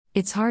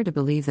It's hard to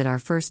believe that our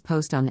first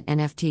post on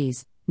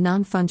NFTs,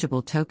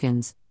 non-fungible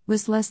tokens,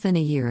 was less than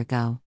a year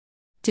ago.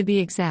 To be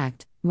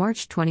exact,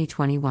 March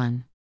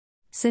 2021.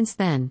 Since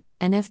then,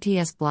 NFT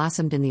has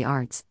blossomed in the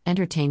arts,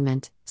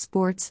 entertainment,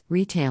 sports,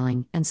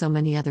 retailing, and so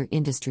many other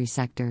industry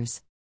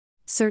sectors.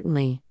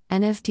 Certainly,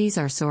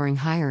 NFTs are soaring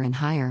higher and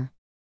higher.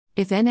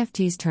 If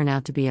NFTs turn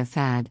out to be a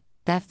fad,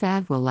 that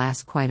fad will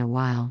last quite a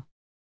while.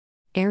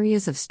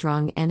 Areas of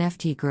strong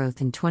NFT growth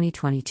in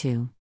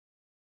 2022.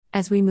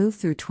 As we move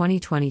through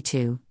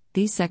 2022,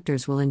 these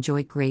sectors will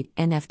enjoy great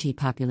NFT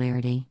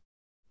popularity.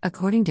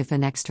 According to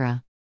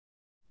Finextra,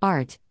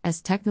 art,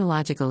 as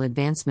technological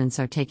advancements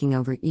are taking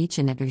over each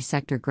and every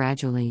sector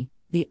gradually,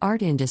 the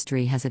art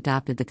industry has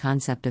adopted the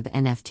concept of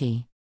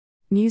NFT.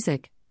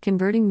 Music,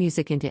 converting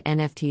music into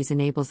NFTs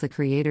enables the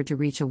creator to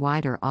reach a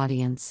wider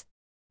audience.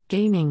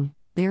 Gaming,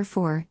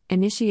 therefore,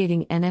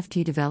 initiating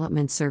NFT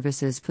development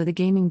services for the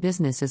gaming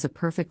business is a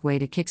perfect way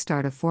to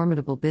kickstart a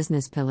formidable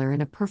business pillar in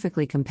a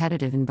perfectly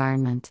competitive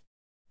environment.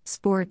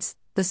 Sports,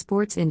 the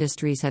sports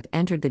industries have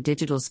entered the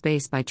digital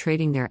space by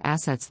trading their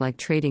assets like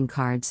trading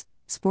cards,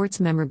 sports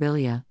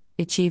memorabilia,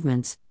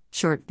 achievements,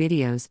 short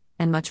videos,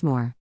 and much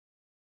more.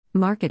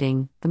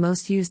 Marketing, the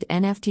most used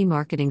NFT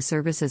marketing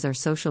services are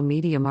social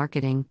media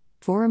marketing,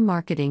 forum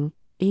marketing,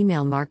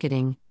 email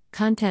marketing,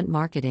 content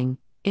marketing,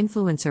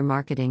 influencer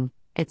marketing,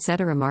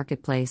 etc.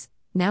 Marketplace.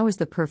 Now is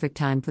the perfect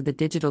time for the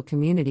digital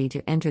community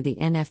to enter the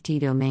NFT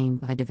domain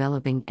by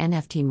developing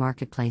NFT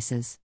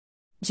marketplaces.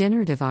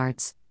 Generative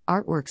arts,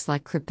 artworks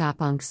like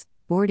CryptoPunks,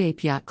 Bored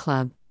Ape Yacht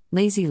Club,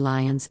 Lazy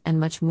Lions, and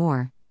much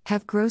more,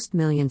 have grossed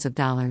millions of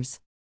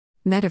dollars.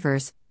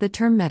 Metaverse, the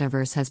term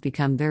metaverse has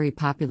become very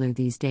popular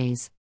these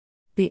days.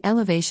 The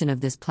elevation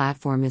of this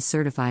platform is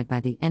certified by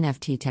the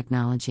NFT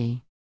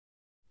technology.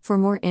 For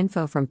more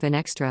info from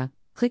Finextra,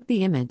 click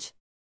the image.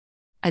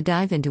 A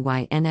dive into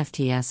why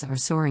NFTs are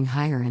soaring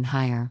higher and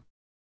higher.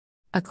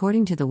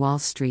 According to the Wall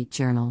Street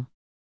Journal,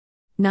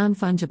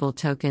 non-fungible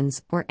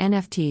tokens, or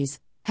NFTs,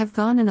 have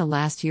gone in the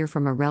last year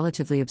from a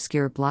relatively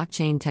obscure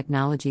blockchain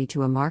technology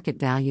to a market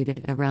valued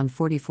at around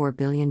 $44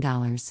 billion.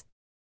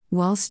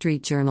 Wall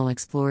Street Journal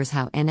explores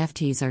how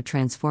NFTs are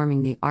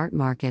transforming the art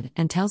market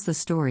and tells the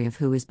story of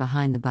who is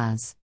behind the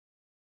buzz.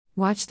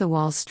 Watch the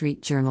Wall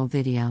Street Journal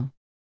video.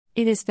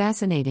 It is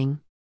fascinating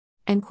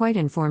and quite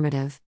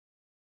informative.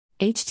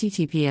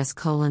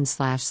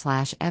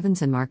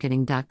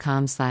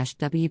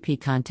 https://evansandmarketing.com/wp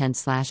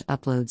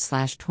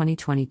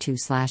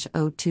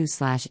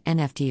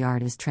content/upload/2022/02/NFT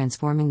art is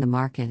transforming the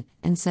market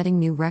and setting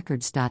new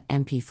records.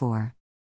 MP4